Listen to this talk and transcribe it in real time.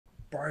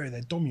Bro,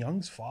 that Dom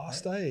Young's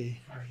fast, eh?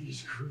 Bro,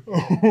 he's good.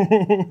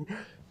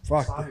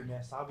 Fuck. Sabi,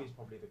 man. Sabi is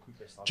probably the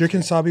quickest. Do you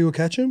reckon Sabi will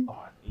catch him?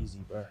 Oh, easy,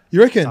 bro.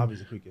 You reckon? Sabi's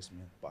the quickest,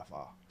 man, by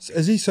far.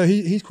 Is he? So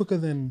he's quicker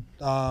than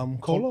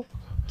Kola?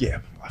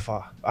 Yeah, by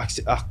far.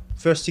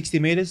 First 60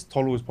 meters,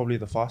 Tolu was probably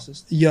the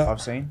fastest I've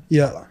seen.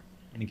 Yeah. But,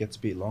 when it gets a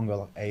bit longer,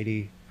 like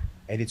 80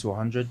 to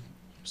 100,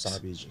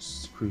 Sabi is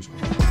just cruising.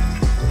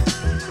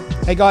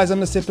 Hey guys, on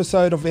this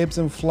episode of Ebbs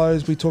and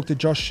Flows, we talked to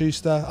Josh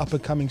Schuster,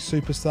 up-and-coming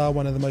superstar,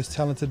 one of the most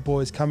talented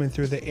boys coming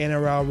through the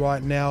NRL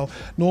right now.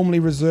 Normally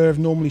reserved,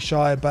 normally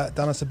shy, but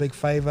done us a big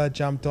favour,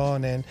 jumped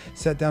on and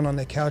sat down on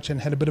the couch and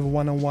had a bit of a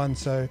one-on-one.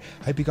 So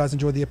I hope you guys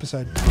enjoyed the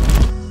episode.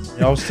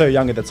 I was so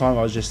young at the time,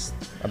 I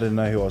didn't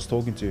know who I was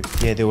talking to.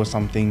 Yeah, there were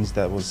some things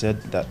that was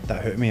said that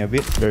hurt me a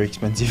bit. Very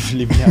expensive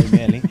living out in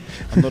Manly.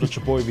 I'm not a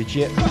Trebojevic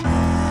yet.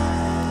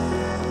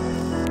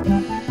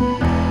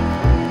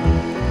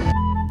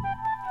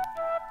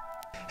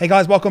 Hey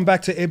guys, welcome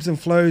back to Ebbs and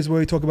Flows, where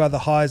we talk about the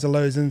highs, the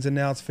lows, ins and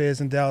outs, fares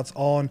and doubts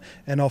on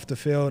and off the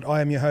field. I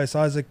am your host,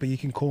 Isaac, but you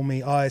can call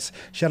me Ice.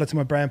 Shout out to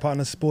my brand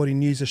partner, Sporting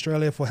News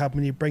Australia, for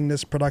helping me bring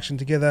this production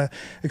together.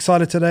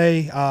 Excited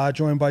today,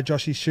 joined by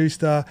Josh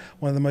Schuster,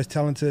 one of the most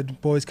talented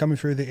boys coming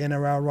through the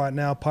NRL right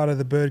now, part of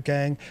the Bird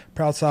Gang,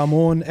 proud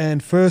Samoan,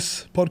 and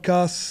first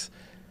podcast.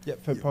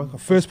 Yep,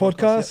 first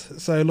podcast. Yep.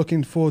 So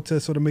looking forward to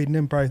sort of meeting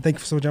him, bro. Thank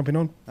you for jumping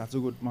on. That's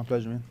all good. My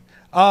pleasure, man.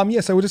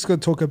 So we're just going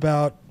to talk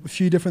about a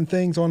few different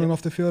things on and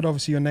off the field.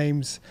 Obviously, your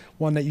name's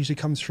one that usually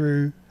comes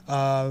through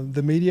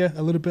the media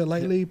a little bit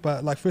lately.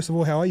 But like, first of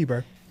all, how are you,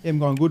 bro? Yeah, I'm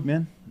going good,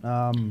 man.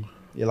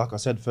 Like I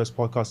said, first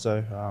podcast,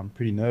 so I'm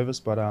pretty nervous,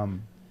 but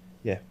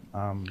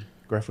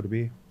grateful to be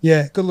here.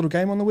 Yeah, good little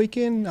game on the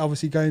weekend.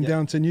 Obviously, going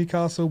down to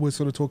Newcastle. We're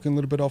sort of talking a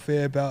little bit off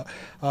air about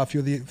a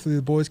few of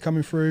the boys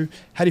coming through.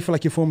 How do you feel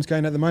like your form's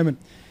going at the moment?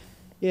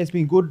 Yeah, it's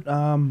been good.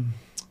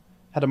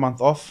 Had a month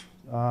off.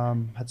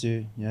 Had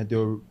to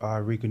do a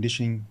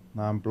reconditioning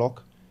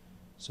block.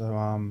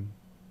 So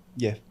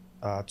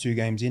 2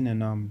 games in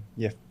and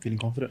feeling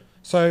confident.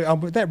 So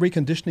with that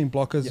reconditioning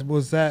block,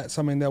 was that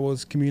something that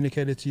was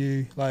communicated to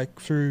you like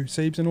through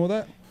Siebes and all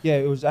that? Yeah,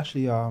 it was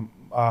actually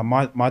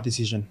my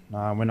decision.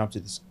 I went up to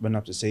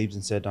Siebes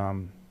and said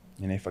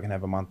if I can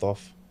have a month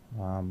off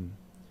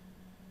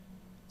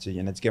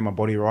to get my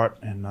body right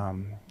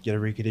and get a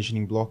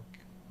reconditioning block.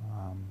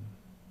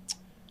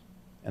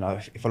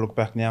 If I look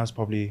back now, it's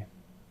probably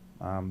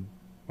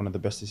one of the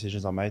best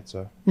decisions I made.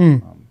 So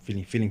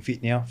feeling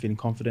fit now, feeling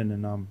confident,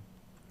 and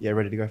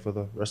ready to go for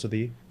the rest of the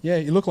year. Yeah,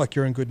 you look like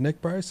you're in good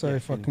nick, bro. So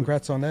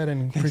congrats on that,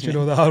 and appreciate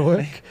all the hard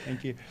work.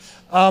 Thank you.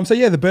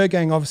 The Bird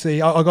Gang, obviously,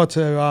 I got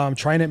to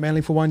train at Manly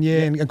for 1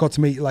 year and I got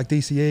to meet like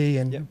DCE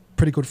and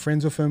pretty good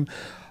friends with him.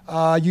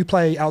 You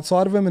play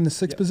outside of him in the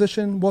sixth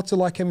position. What's it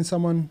like having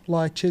someone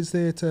like Ches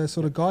there to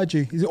sort of guide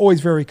you? He's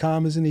always very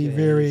calm, isn't he?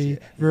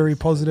 Very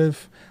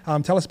positive.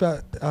 Tell us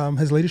about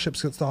his leadership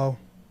style.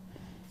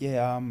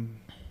 Yeah,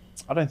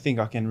 I don't think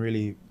I can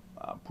really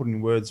put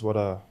in words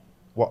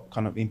what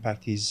kind of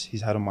impact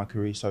he's had on my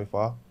career so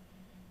far.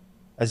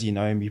 As you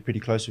know him, you're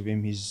pretty close with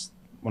him. He's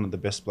one of the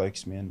best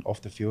blokes, man,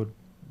 off the field.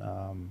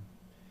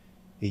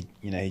 He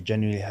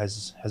genuinely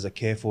has a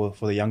care for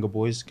the younger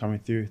boys coming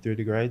through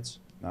the grades,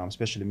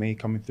 especially me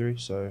coming through.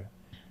 So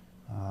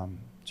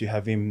to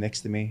have him next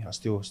to me, I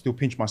still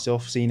pinch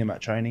myself seeing him at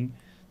training,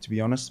 to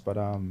be honest. But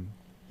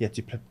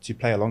to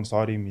play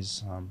alongside him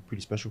is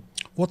pretty special.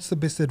 What's the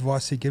best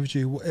advice he gives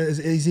you?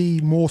 Is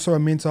he more so a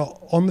mentor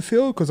on the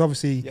field? Because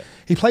obviously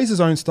he plays his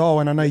own style,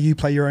 and I know you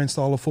play your own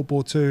style of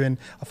football too. And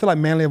I feel like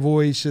Manly have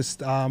always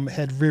just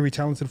had very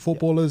talented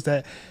footballers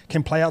that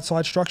can play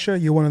outside structure.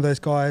 You're one of those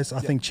guys.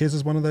 I think Ches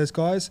is one of those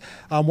guys.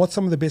 What's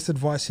some of the best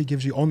advice he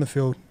gives you on the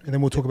field? And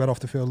then we'll talk about off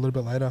the field a little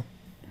bit later.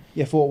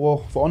 Yeah,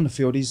 for on the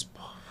field, his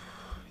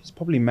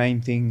probably main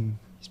thing.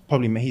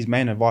 His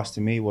main advice to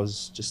me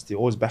was just to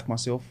always back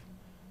myself.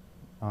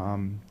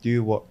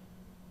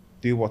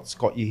 Do what's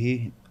got you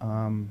here,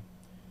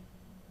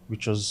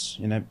 which was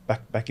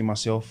backing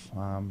myself,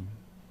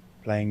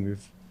 playing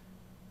with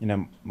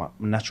my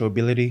natural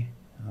ability.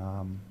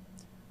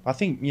 I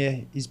think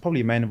his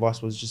probably main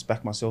advice was just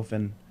back myself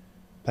and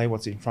play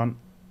what's in front,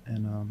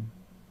 and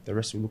the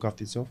rest will look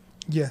after itself.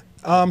 Yeah.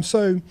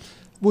 So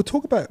we'll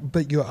talk about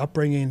your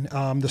upbringing,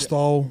 the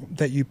style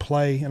that you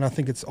play, and I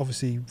think it's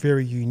obviously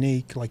very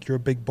unique. Like, you're a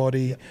big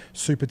body,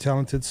 super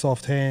talented,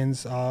 soft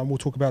hands. We'll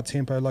talk about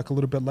tempo like a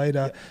little bit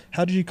later.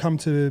 How did you come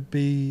to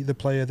be the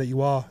player that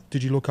you are?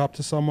 Did you look up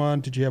to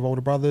someone? Did you have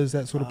older brothers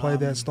that sort of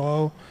played that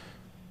style?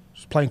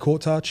 Just playing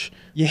court touch?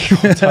 Yeah,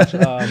 court touch.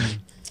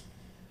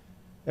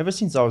 Ever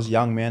since I was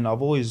young, man,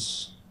 I've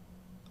always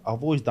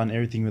done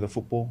everything with a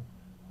football.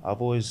 I've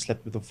always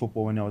slept with a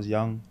football when I was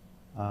young.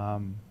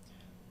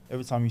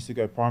 Every time I used to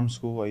go primary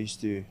school, I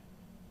used to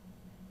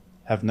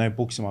have no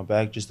books in my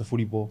bag, just a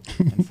footy ball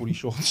and footy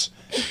shorts.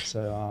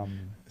 So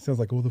sounds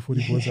like all the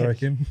footy boys, I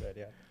reckon.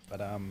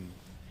 But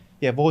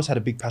I've always had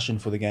a big passion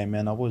for the game,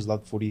 man. I've always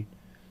loved footy,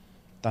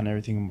 done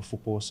everything with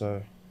football.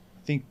 So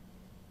I think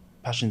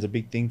passion's a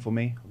big thing for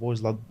me. I've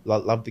always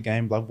loved the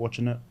game, loved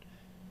watching it,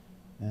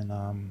 and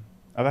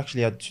I've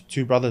actually had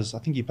two brothers. I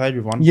think you played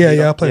with one. Yeah,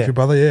 Peter. I played with your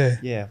brother. Yeah.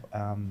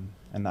 Yeah,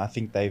 and I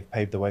think they've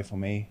paved the way for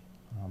me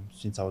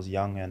since I was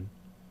young, and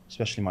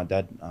especially my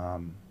dad.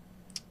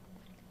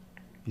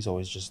 He's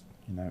always just,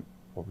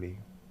 probably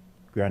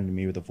grounded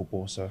me with the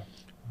football. So,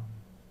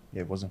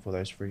 yeah, if it wasn't for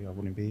those three, I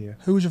wouldn't be here.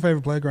 Who was your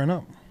favourite player growing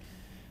up?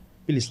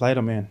 Billy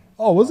Slater, man.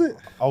 Oh, was it?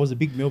 I was a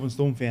big Melbourne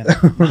Storm fan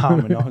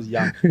when I was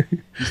young.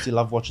 Used to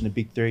love watching the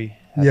big three.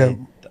 How Yeah.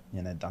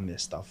 they, done their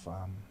stuff.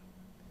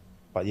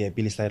 But yeah,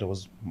 Billy Slater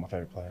was my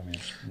favourite player, man.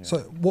 Yeah. So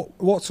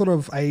what sort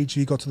of age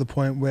you got to the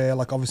point where,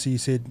 like, obviously you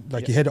said,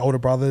 like, you had older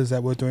brothers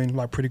that were doing,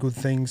 like, pretty good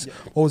things. Yeah.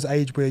 What was the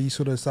age where you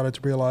sort of started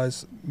to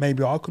realise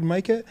maybe I could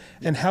make it?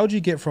 And how did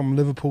you get from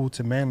Liverpool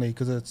to Manly?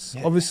 Because it's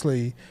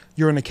obviously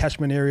you're in a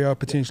catchment area.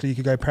 Potentially you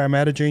could go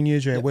Parramatta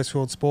Juniors, you're at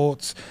Westfield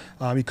Sports.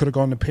 You could have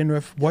gone to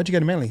Penrith. Why'd you go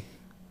to Manly?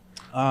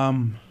 I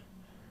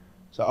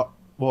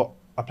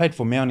played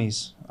for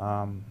Mounties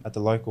at the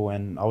local,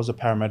 and I was a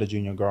Parramatta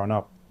junior growing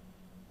up.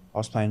 I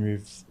was playing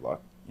with, like,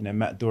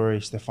 Matt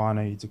Dury,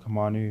 Stefano,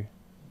 Yutukamanu,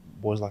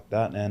 boys like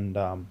that. And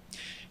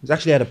it was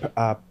actually at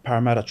a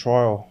Parramatta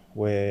trial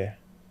where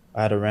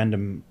I had a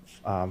random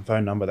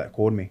phone number that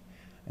called me.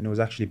 And it was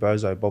actually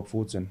Bob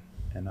Fulton.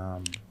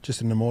 And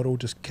just an immortal,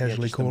 just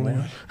casually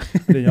calling.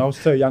 I was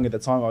so young at the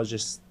time, I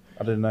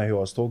didn't know who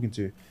I was talking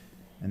to.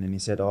 And then he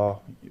said,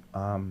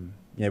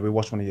 we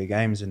watched one of your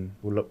games and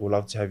we'll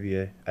love to have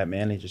you at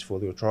Manly just for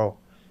the trial.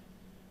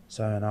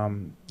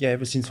 So,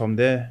 ever since I'm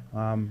there,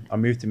 I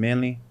moved to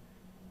Manly,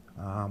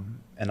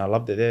 and I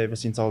loved it there ever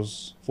since I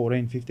was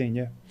 14, 15,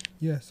 yeah.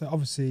 Yeah, so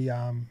obviously,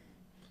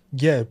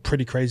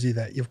 pretty crazy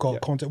that you've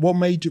got contact. What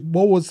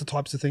was the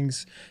types of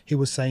things he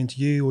was saying to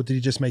you, or did he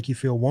just make you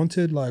feel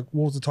wanted? Like,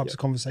 what was the types of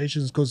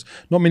conversations? Because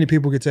not many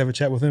people get to have a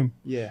chat with him.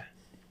 Yeah.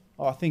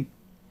 I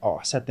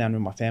sat down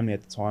with my family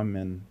at the time,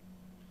 and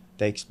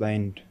they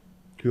explained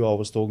who I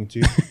was talking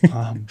to.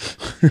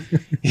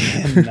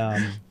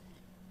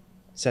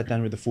 Sat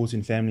down with the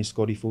Fulton family,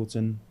 Scotty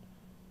Fulton.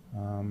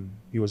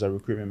 He was our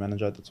recruitment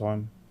manager at the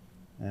time.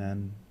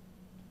 And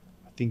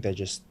I think they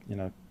just,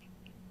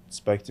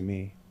 spoke to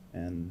me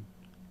and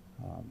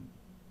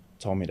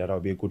told me that I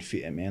would be a good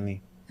fit at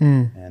Manly.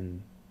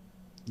 And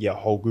a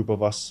whole group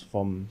of us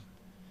from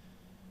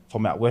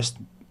out west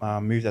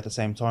moved at the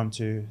same time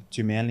to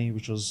Manly,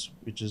 which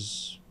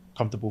is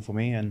comfortable for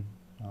me, and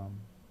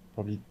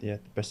probably the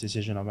best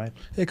decision I made.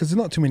 Yeah, because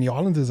there's not too many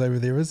Islanders over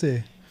there, is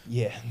there?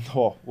 Yeah,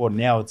 well,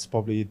 now it's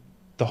probably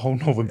the whole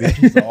Northern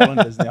Beach is the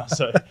Islanders now.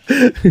 So,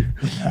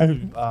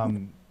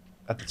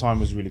 at the time it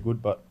was really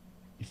good, but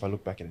if I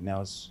look back at it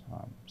now, it's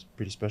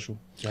pretty special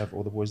to have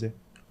all the boys there.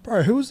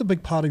 Bro, who was a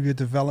big part of your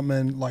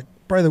development? Like,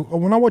 bro,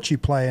 when I watch you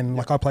play, and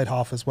like I played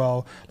half as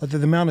well, like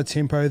the amount of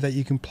tempo that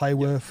you can play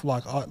with,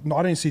 like I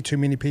don't see too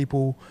many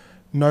people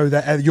know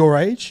that at your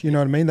age, you know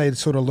what I mean? They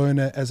sort of learn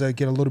it as they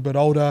get a little bit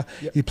older.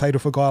 You played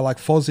with a guy like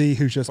Fozzie,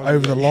 who's just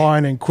over the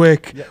line and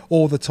quick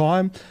all the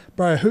time.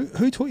 Bro,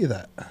 who taught you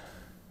that?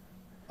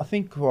 I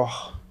think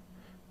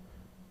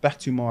back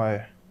to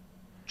my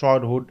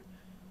childhood,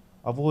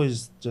 I've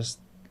always just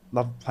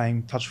loved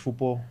playing touch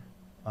football.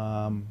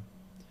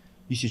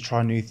 Used to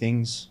try new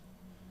things,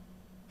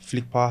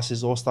 flick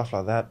passes, all stuff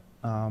like that.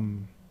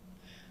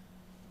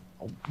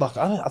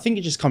 I think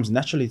it just comes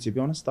naturally, to be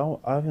honest. I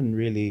haven't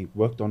really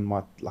worked on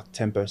my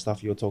tempo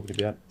stuff you're talking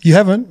about. You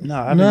haven't? No,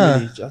 I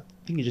haven't really. I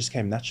think it just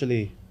came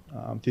naturally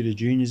through the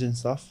juniors and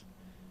stuff.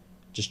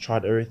 Just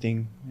tried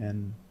everything,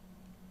 and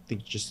I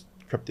think it just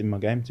crept in my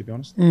game, to be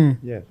honest.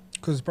 Yeah.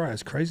 Because, bro,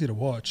 it's crazy to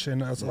watch,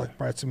 and I was like,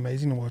 bro, it's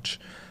amazing to watch.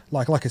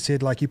 Like I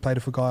said, like you played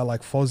with a guy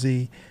like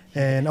Fozzie,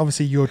 and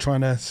obviously you're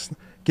trying to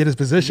get his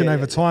position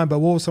over time. But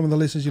what were some of the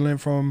lessons you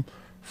learned from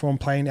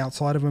playing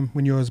outside of him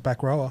when you were his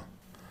back rower?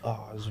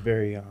 Oh, it was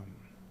very.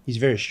 He's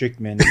very strict,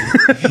 man.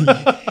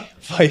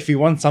 If he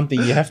wants something,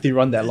 you have to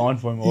run that line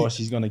for him, or else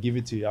he's gonna give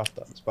it to you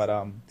after. But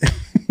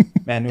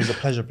man, it was a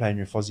pleasure playing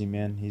with Fozzie,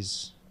 man.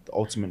 He's the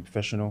ultimate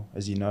professional,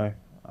 as you know.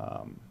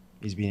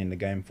 He's been in the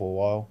game for a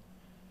while,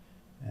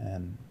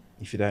 and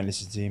if you don't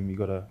listen to him, you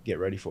gotta get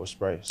ready for a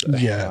spray. So,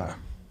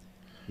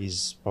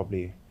 he's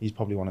probably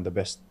one of the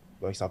best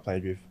blokes I've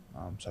played with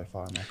so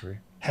far in my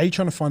career. How are you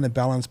trying to find the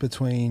balance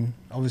between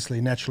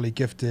obviously naturally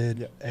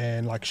gifted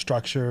and like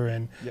structure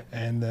and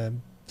the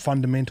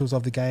fundamentals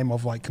of the game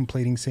of like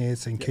completing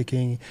sets and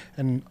kicking?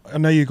 And I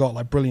know you got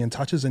like brilliant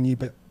touches in you,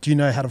 but do you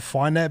know how to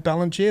find that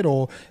balance yet,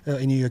 or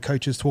any of your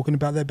coaches talking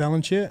about that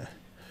balance yet?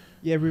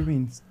 Yeah, we've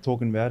been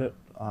talking about it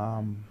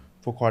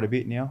for quite a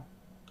bit now.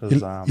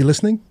 You're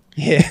listening?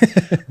 Yeah,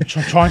 I'm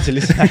trying to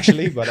listen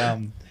actually, but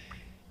I'm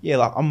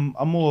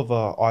more of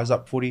a eyes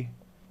up footy.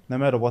 No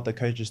matter what the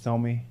coaches tell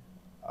me,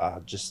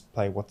 just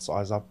play what's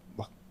eyes up,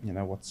 like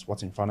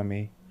what's in front of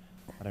me.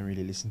 I don't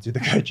really listen to the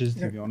coaches,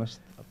 to be honest,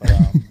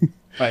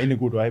 but in a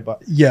good way.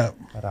 But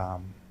I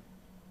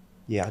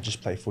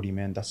just play footy,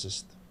 man. That's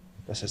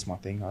just my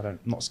thing. I'm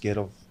not scared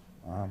of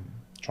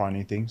trying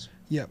new things.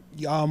 Yeah,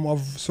 I've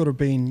sort of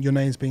your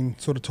name's been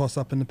sort of tossed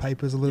up in the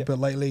papers a little bit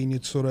lately, and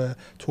you're sort of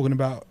talking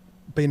about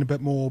being a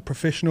bit more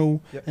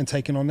professional and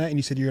taking on that. And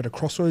you said you're at a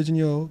crossroads in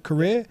your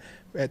career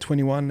at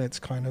 21. It's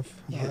kind of,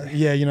 you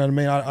know what I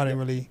mean? I don't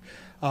really,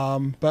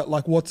 but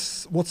like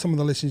what's some of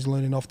the lessons you're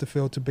learning off the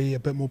field to be a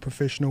bit more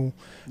professional?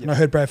 And I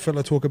heard Brad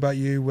Fittler talk about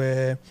you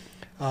where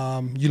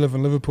you live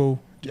in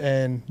Liverpool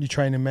and you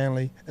train in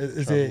Manly. Are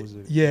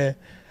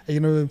you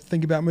going to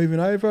think about moving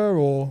over,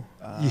 or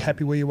are you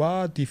happy where you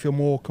are? Do you feel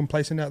more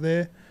complacent out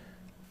there?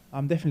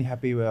 I'm definitely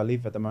happy where I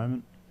live at the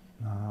moment.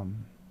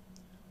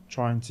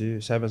 Trying to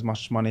save as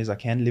much money as I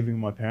can living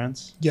with my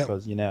parents.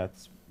 Because, you know,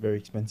 it's very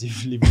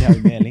expensive living out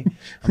in Manly.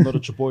 I'm not a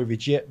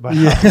Trbojevic yet, but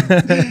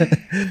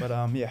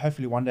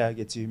hopefully one day I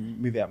get to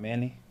move out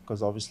Manly,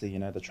 because obviously, you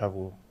know, the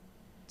travel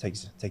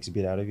takes a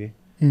bit out of you.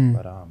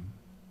 But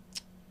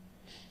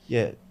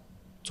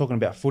talking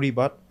about footy,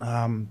 but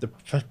the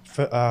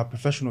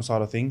professional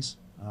side of things,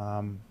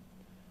 I'm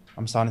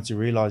starting to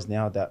realise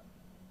now that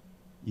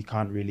you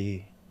can't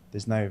really,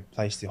 there's no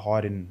place to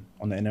hide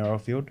on the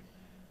NRL field.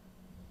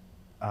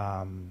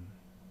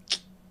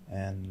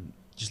 And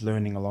just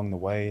learning along the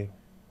way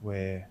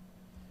where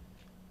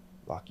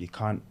like you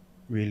can't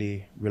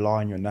really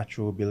rely on your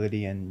natural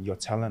ability and your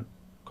talent,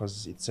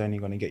 because it's only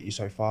going to get you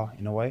so far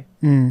in a way.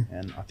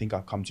 And I think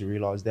I've come to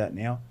realise that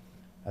now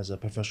as a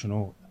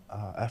professional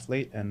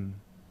athlete. And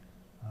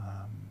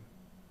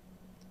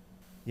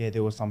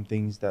there were some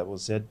things that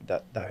was said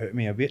that hurt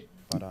me a bit,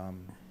 but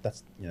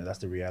that's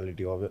the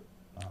reality of it.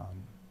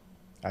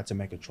 I had to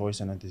make a choice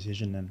and a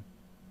decision, and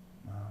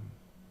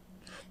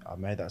I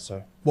made that.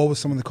 So what were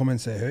some of the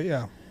comments that hurt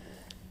you?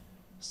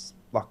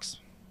 Like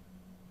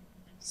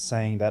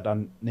saying that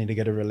I need to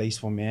get a release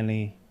for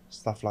Manly,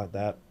 stuff like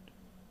that.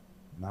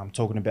 And I'm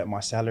talking about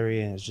my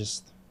salary, and it's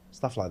just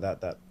stuff like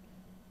that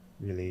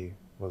really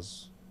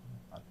was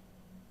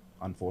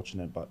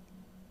unfortunate, but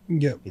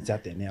it's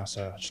out there now,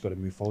 so I just got to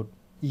move forward.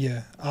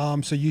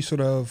 So you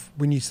sort of,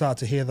 when you start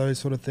to hear those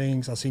sort of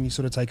things, I've seen you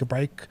sort of take a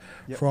break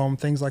from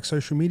things like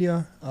social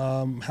media.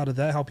 How did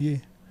that help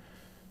you?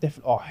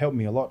 Definitely, helped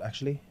me a lot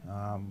actually.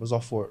 Was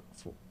off for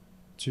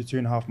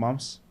 2.5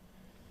 months,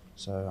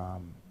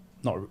 so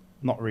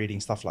not reading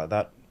stuff like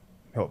that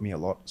helped me a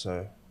lot.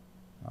 So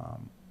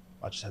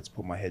I just had to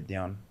put my head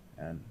down,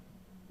 and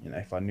you know,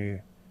 if I knew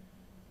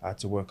I had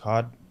to work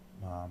hard,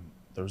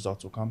 the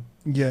results will come.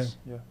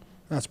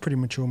 That's a pretty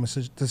mature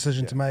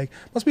decision to make.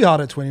 Must be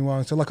hard at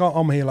 21. So like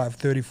I'm here like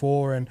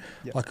 34, and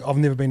like I've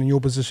never been in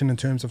your position in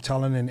terms of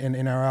talent in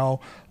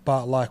NRL,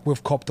 but like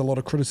we've copped a lot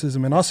of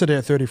criticism, and I sit here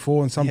at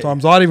 34 and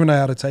sometimes I don't even know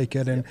how to take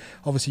it. And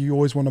obviously you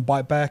always want to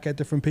bite back at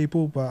different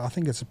people, but I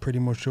think it's a pretty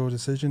mature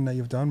decision that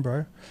you've done,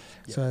 bro.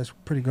 So it's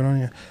pretty good on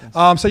you.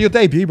 So your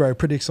debut, bro,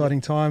 pretty exciting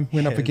time.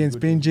 Went up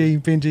against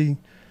Benji,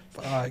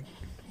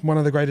 one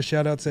of the greatest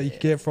shout outs that you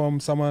could get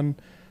from someone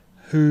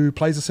who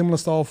plays a similar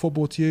style of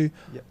football to you.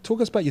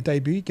 Talk us about your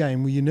debut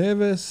game. Were you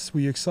nervous? Were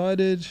you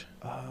excited?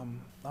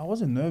 I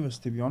wasn't nervous,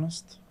 to be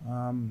honest.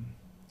 I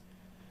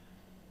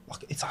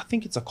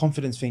think it's a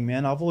confidence thing,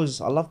 man. I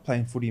love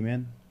playing footy,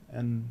 man.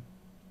 And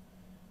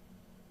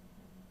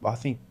I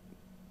think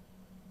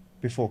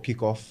before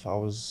kickoff, I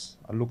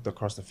looked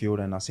across the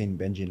field and I seen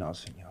Benji, and I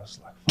was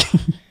like,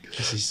 fuck,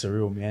 this is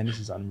surreal, man. This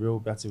is unreal.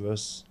 About to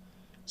verse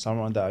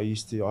someone that I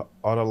used to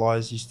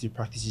idolize, used to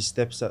practice his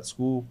steps at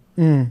school,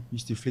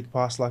 used to flick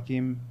past like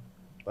him.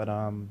 But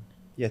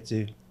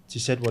to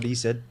said what he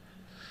said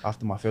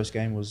after my first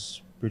game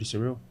was pretty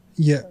surreal.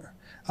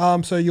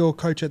 So your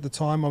coach at the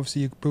time,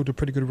 obviously you built a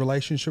pretty good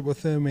relationship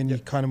with him, and you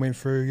kind of went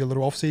through your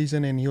little off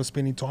season and he was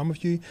spending time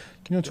with you.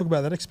 Can you talk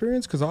about that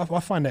experience? Because I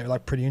find that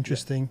like pretty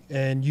interesting.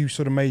 And you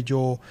sort of made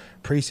your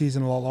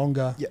preseason a lot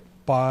longer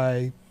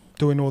by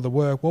doing all the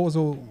work. What was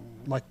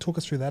talk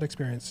us through that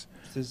experience?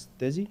 Is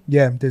Desi?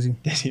 Desi.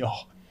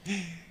 Desi,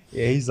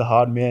 he's a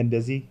hard man,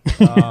 Desi.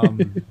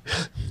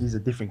 He's a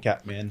different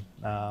cat, man.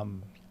 I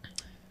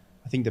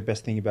think the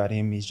best thing about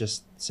him, he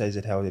just says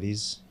it how it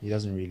is. He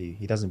doesn't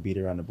beat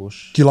around the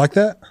bush. Do you like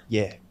that?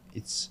 Yeah,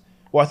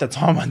 at the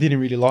time I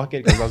didn't really like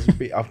it because I was a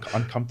bit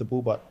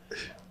uncomfortable, but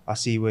I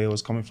see where it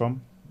was coming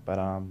from.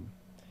 But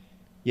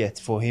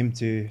for him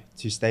to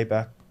stay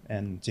back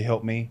and to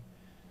help me,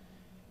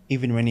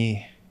 even when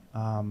he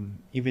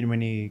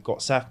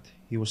got sacked,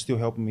 he was still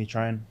helping me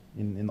train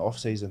in the off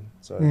season.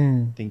 So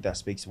I think that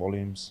speaks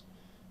volumes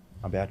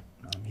about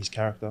his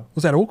character.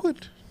 Was that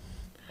awkward?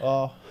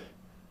 I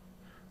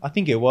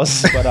think it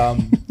was, but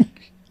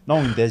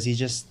knowing Des,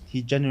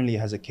 he genuinely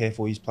has a care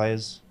for his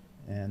players,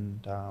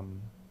 and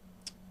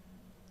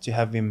to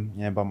have him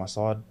by my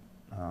side,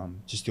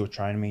 to still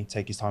train me,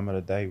 take his time out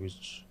of the day,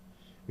 which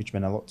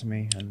meant a lot to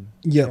me. And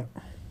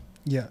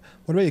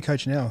What about your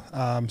coach now,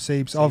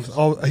 Siebes?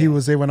 He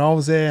was there when I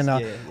was there, and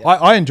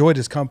I enjoyed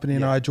his company,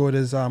 and I enjoyed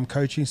his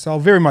coaching style.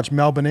 Very much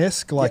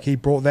Melbourne-esque. He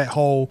brought that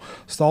whole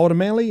style to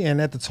Manly, and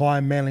at the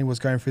time, Manly was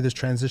going through this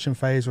transition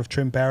phase with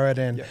Trent Barrett,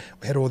 and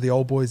we had all the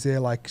old boys there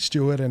like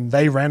Stewart, and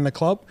they ran the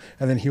club,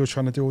 and then he was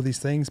trying to do all these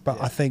things.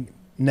 But I think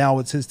now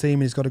it's his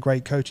team. He's got a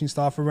great coaching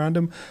staff around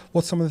him.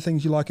 What's some of the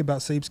things you like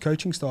about Siebes'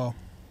 coaching style?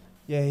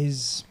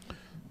 He's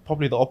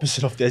probably the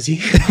opposite of Desi.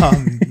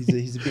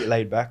 He's a bit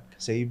laid back,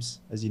 Siebes,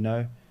 as you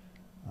know.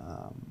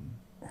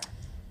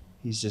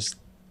 He's just,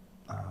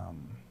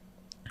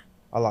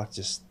 I like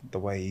just the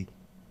way he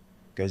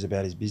goes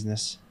about his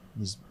business.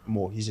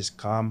 He's just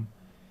calm.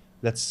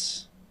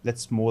 Let's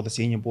more the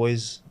senior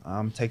boys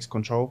take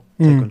control,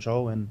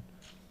 and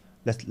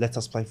let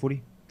us play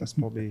footy. That's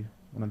probably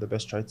one of the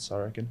best traits, I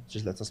reckon.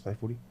 Just let us play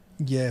footy.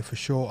 Yeah, for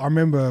sure. I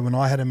remember when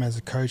I had him as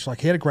a coach, like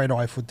he had a great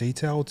eye for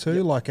detail too.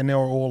 Yep. Like, and they were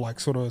all like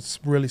sort of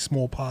really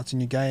small parts in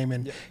your game,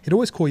 and he'd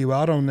always call you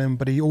out on them,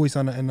 but he always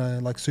done it in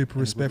a like super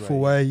respectful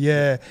way.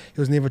 Yeah,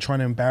 he was never trying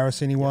to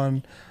embarrass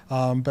anyone.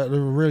 But a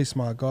really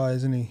smart guy,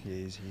 isn't he?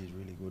 Yeah, he's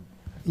really good.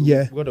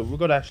 Yeah, We've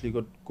got actually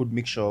got good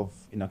mixture of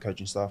our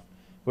coaching staff.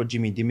 We've got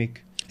Jimmy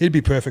Dimmick. He'd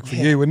be perfect for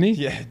you, wouldn't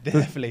he? Yeah,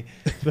 definitely,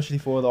 especially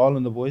for the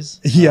Islander boys.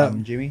 Yeah,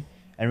 Jimmy,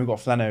 and we've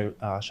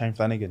got Shane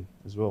Flanagan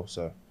as well.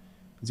 So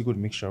it's a good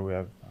mixture we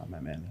have at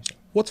Manly. So.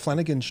 What's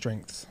Flanagan's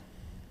strengths?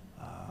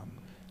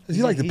 Is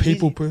he like the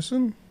people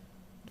person?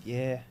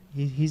 Yeah,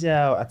 he's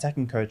our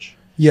attacking coach.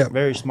 Yeah,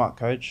 very smart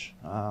coach.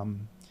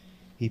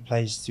 He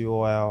plays to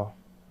all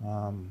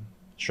our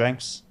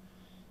strengths.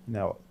 You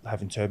know,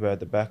 having Turbo at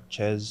the back,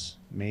 Ches,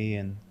 me,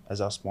 and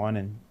as our spine,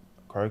 and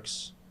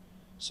Croaks.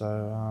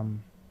 So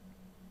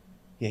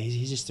yeah,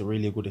 he's just a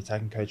really good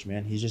attacking coach,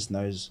 man. He just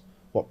knows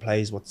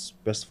what's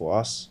best for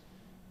us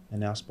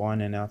and our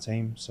spine and our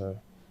team. So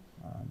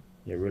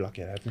yeah, really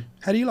lucky to have him.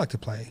 How do you like to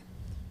play?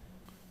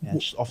 Yeah,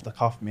 just off the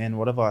cuff, man.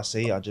 Whatever I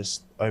see, I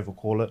just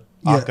overcall it.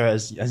 Yeah. Arco,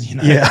 as you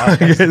know. Yeah,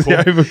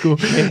 overcall.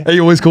 Yeah. Are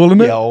you always calling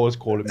it? Yeah, I always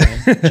call it,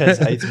 man. Ches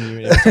hates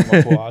me every time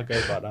I call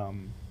Arco, but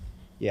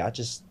yeah, I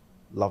just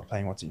love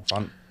playing what's in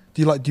front.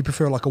 Do you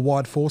prefer like a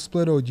wide 4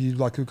 split, or do you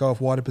like to go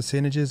off wider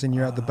percentages and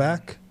you're at the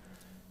back?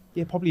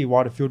 Yeah, probably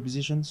wider field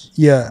positions.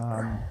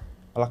 Yeah.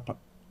 I like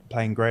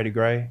playing grey to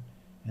grey,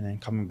 and then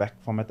coming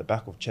back from at the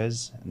back of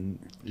Ches and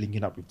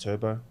linking up with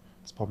Turbo.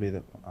 It's probably the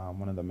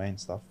one of the main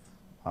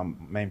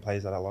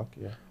plays that I like.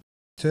 Yeah.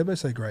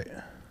 Turbo's so great.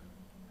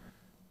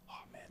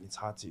 Oh man, it's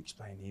hard to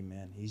explain him,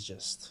 man. He's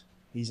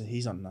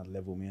on another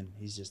level, man.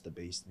 He's just a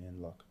beast,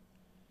 man. Like,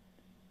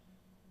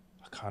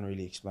 I can't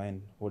really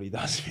explain what he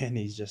does, man.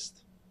 He's just,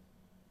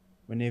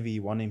 whenever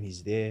you want him,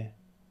 he's there.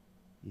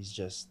 He's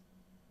just,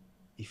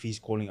 if he's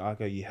calling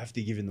Arco, you have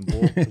to give him the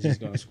ball because he's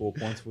going to score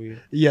points for you.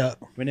 Yeah.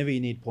 Whenever you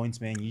need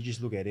points, man, you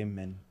just look at him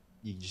and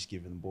you just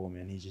give him the ball,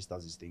 man. He just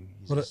does his thing.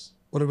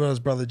 What about his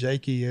brother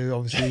Jakey? Who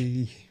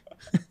obviously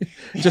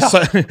just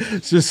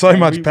so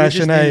much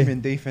passion. We just need him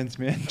in defense,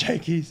 man,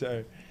 Jakey.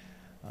 So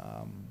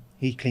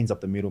he cleans up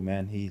the middle,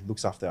 man. He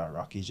looks after our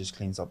ruck. He just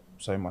cleans up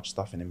so much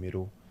stuff in the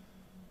middle.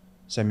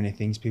 So many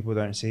things people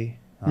don't see.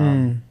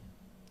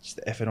 Just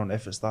the effort on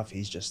effort stuff.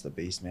 He's just a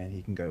beast, man.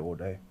 He can go all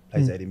day.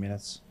 Plays 80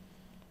 minutes,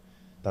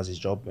 does his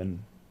job, and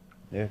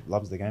yeah,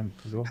 loves the game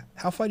as well.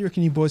 How far do you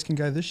reckon you boys can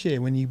go this year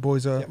when you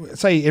boys are,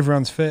 say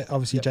everyone's fit,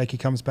 obviously Jakey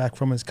comes back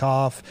from his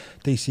calf,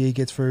 DCE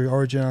gets through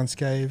Origin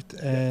unscathed,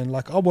 and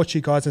like I'll watch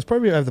you guys, it's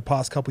probably over the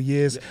past couple of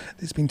years,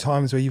 there's been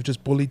times where you've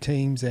just bullied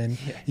teams and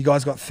you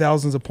guys got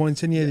thousands of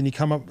points in you, then you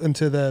come up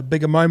into the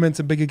bigger moments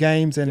and bigger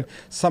games and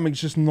something's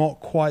just not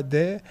quite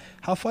there.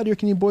 How far do you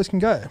reckon you boys can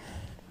go?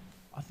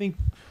 I think,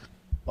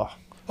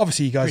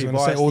 obviously you guys are going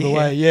to say all the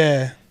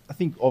way, I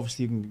think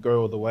obviously you can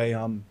go all the way.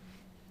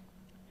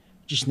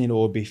 Just need to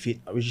all be fit.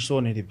 We just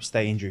all need to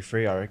stay injury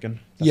free, I reckon.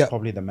 That's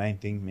probably the main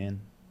thing, man,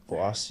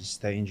 for us, is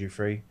stay injury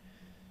free,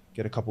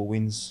 get a couple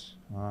wins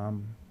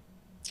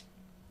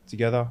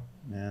together,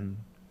 and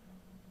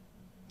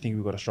I think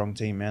we've got a strong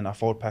team, man. Our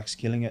forward pack's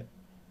killing it.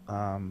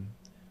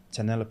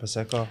 Tanela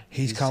Paseka,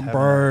 he's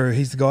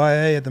the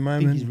guy at the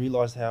moment. I think he's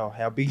realised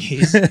how big he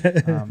is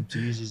to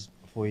use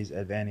for his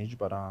advantage,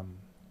 but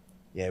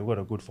yeah, we've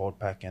got a good forward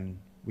pack, and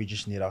we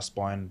just need our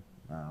spine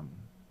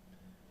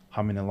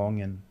humming along,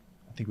 and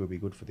I think we'll be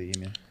good for the year,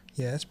 man.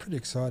 Yeah, it's pretty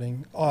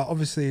exciting.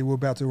 Obviously, we're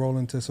about to roll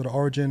into sort of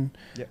Origin.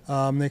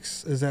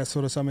 Next, is that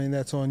sort of something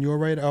that's on your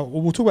radar?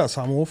 We'll talk about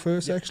Samoa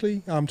first,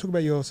 actually. Talk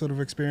about your sort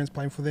of experience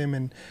playing for them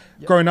and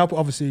growing up.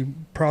 Obviously,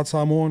 proud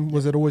Samoan.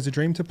 Was it always a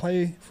dream to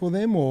play for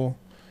them, or?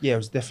 Yeah, it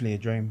was definitely a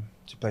dream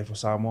to play for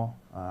Samoa.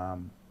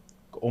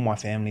 All my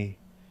family,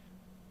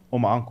 all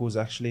my uncles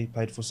actually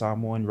played for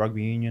Samoa in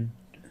rugby union.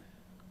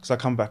 Because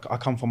I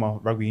come from a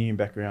rugby union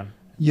background.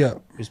 Yeah,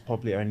 it was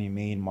probably only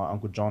me and my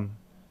uncle John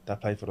that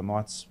played for the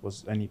Knights,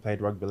 was only played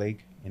rugby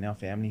league in our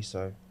family.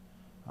 So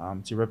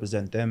to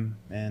represent them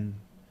and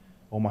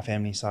all my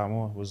family in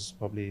Samoa was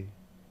probably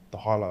the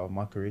highlight of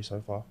my career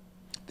so far.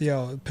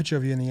 The picture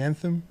of you in the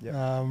anthem,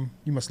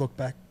 you must look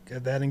back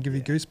at that and give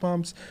you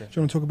goosebumps. Definitely. Do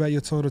you want to talk about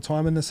your sort of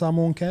time in the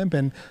Samoan camp?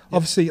 And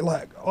obviously,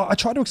 like, I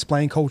try to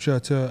explain culture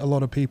to a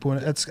lot of people,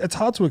 and it's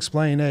hard to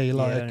explain,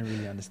 like, I don't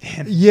really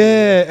understand.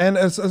 And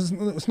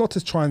it's not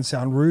to try and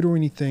sound rude or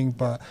anything,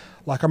 but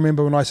like I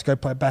remember when I used to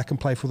go back and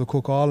play for the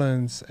Cook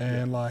Islands,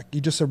 and like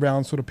you're just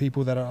around sort of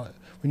people that are,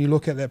 when you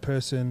look at that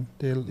person,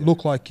 they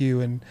look like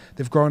you and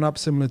they've grown up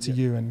similar to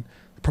you, and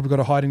probably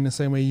got a hiding the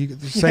same way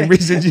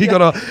reasons you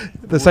got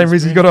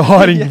a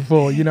hiding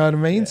for, you know what I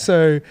mean?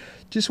 So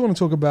just want to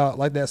talk about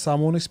like that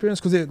Samoan experience,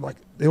 because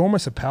they're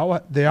almost a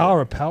power. They are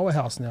a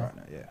powerhouse now. Right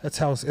now, That's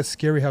how it's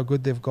scary how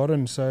good they've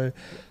gotten. So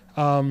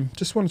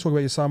Just want to talk about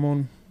your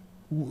Samoan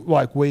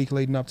like week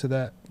leading up to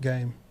that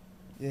game.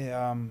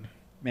 Yeah,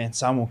 man,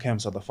 Samoa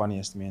camps are the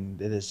funniest, man.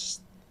 They're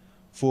just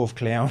full of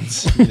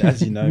clowns,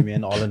 as you know,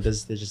 man.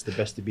 Islanders, they're just the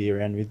best to be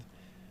around with.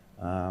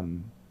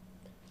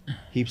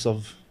 Heaps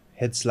of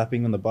head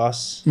slapping on the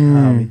bus.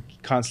 You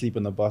can't sleep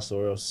on the bus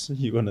or else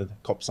you're gonna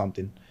cop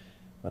something.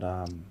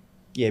 But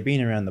yeah,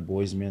 being around the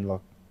boys, man,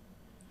 like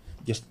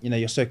just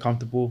you're so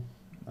comfortable.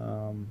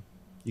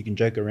 You can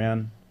joke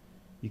around.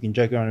 You can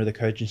joke around with the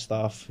coaching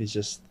staff. It's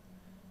just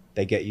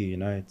they get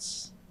you.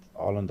 It's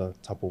Islander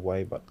type of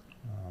way, but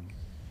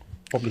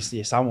probably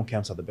Samoan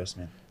camps are the best,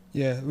 man.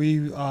 Yeah,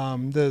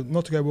 the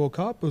not to go World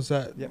Cup was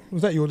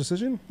that your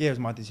decision? Yeah, it was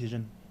my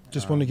decision.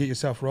 Just wanted to get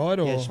yourself right,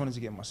 or yeah, just wanted to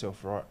get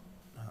myself right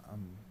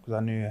because I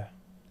knew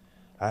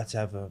I had to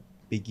have a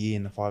big year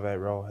in the 5'8"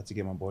 role. I had to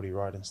get my body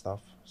right and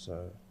stuff.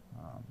 So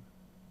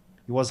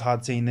it was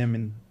hard seeing them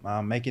in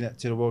making it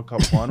to the World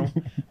Cup final,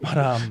 but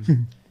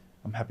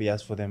I'm happy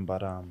as for them.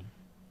 But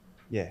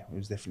yeah, it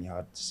was definitely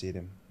hard to see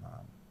them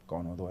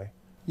going all the way.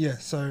 Yeah,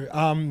 so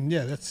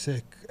yeah, that's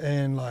sick.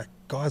 And like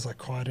guys like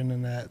Crichton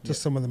and that,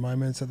 just some of the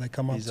moments that they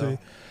come up to.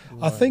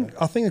 I think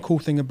a cool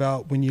thing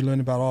about when you learn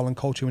about island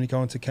culture when you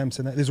go into camps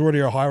and that, there's already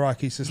a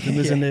hierarchy system,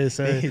 isn't there?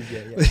 So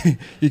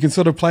you can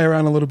sort of play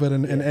around a little bit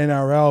in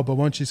NRL, but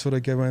once you sort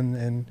of go in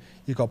and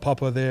you've got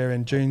Papa there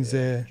and June's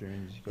there,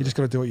 you just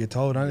got to do what you're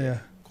told, don't you?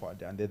 Quiet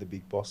down. They're the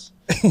big boss.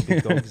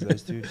 Big dogs,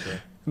 those two. So.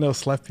 And they'll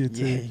slap you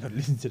too. Yeah, you got to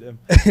listen to them.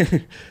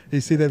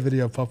 You see that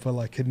video of Papa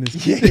like hitting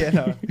his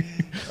no.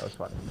 That was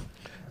funny.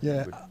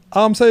 Yeah.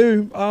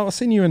 So I've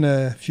seen you in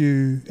a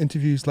few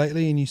interviews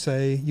lately, and you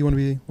say you want to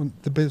be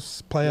the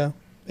best player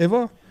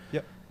ever.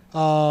 Yep.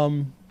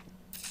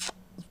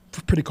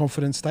 Pretty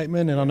confident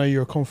statement, and I know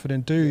you're a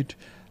confident dude.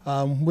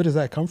 Where does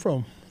that come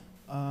from?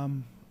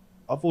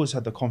 I've always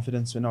had the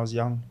confidence when I was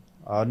young.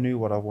 I knew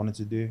what I wanted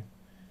to do,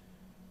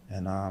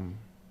 and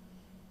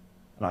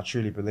I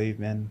truly believe,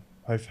 man.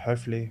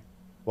 Hopefully,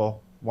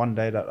 well, one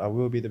day that I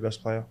will be the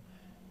best player,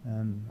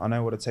 and I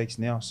know what it takes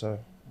now. So.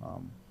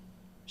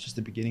 It's just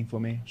the beginning for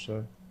me.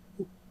 So,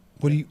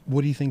 what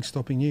do you think's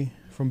stopping you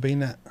from being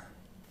that?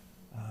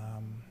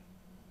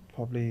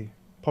 Probably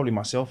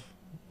myself.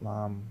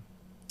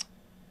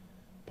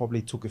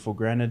 Probably took it for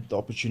granted the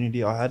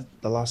opportunity I had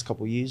the last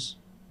couple of years.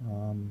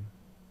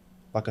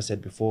 Like I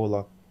said before,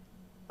 like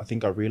I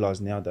think I realize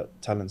now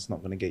that talent's not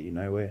going to get you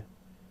nowhere,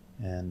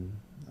 and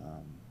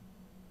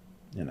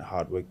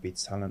hard work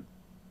beats talent,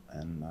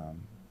 and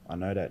I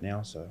know that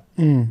now. So,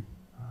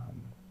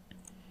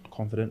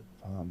 confident.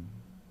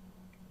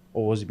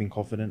 Always been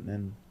confident,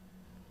 and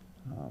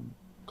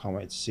can't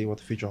wait to see what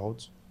the future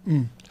holds.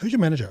 Who's your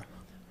manager?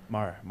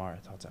 Mara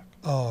Tartak.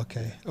 Oh,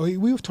 okay. Are we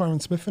with Tyron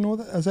Smith and all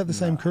that? Is that the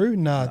same crew?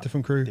 Nah,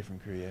 different crew.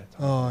 Different crew, yeah.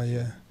 Oh,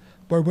 yeah.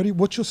 Bro,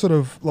 what's your sort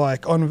of,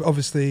 like,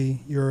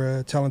 obviously you're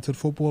a talented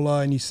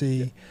footballer and you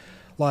see,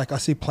 like, I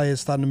see players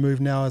starting to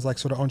move now as, like,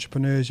 sort of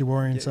entrepreneurs. You're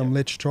wearing some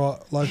Let's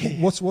Trot. Like,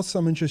 what's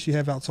some interest you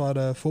have outside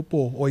of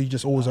football, or you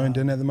just all zoned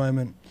in at the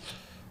moment?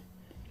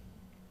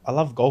 I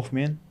love golf,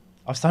 man.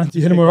 I'm starting to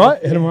hit him all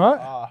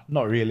right?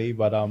 Not really,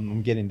 but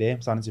I'm getting there.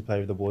 I'm starting to play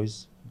with the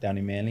boys down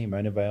in Manly,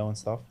 Mona Vale and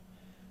stuff.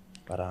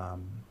 But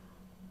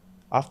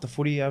after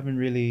footy, I haven't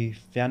really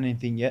found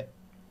anything yet.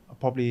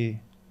 Probably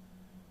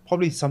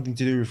something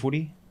to do with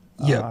footy.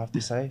 I have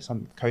to say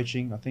some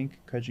coaching. I think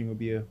coaching would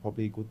be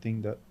probably a good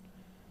thing that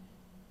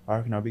I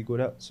reckon I'll be good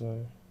at.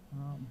 So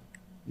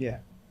yeah.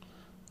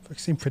 You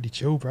seem pretty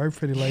chill, bro.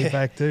 Pretty laid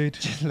back, dude.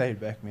 Just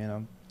laid back, man.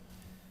 I'm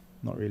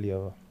not really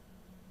a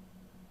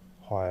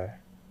high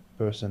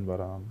person, but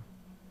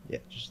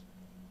just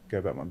go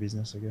about my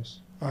business, I guess.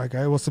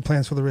 Okay, what's the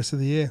plans for the rest of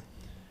the year?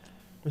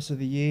 Rest of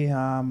the year,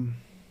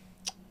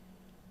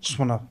 just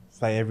want to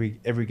play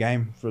every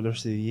game for the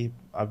rest of the year.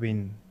 I've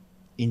been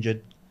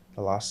injured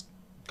the last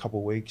couple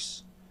of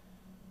weeks,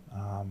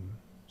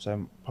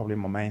 so probably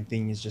my main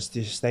thing is just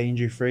to stay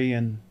injury free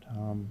and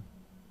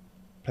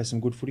play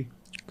some good footy.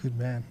 Good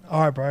man.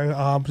 All right,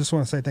 bro. Just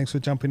want to say thanks for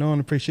jumping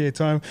on. Appreciate your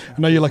time. I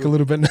know you're like a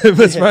little bit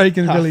nervous, bro. You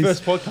can really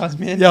first podcast,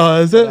 man. Yeah,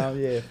 is it?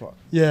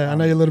 Yeah. I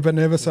know you're a little bit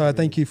nervous, so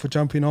thank you for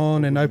jumping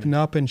on and opening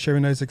up and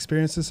sharing those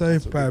experiences. So,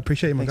 bro,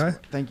 appreciate you, my guy.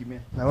 Thank you,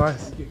 man. No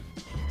worries.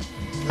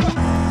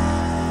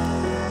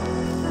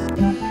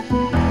 Thank you.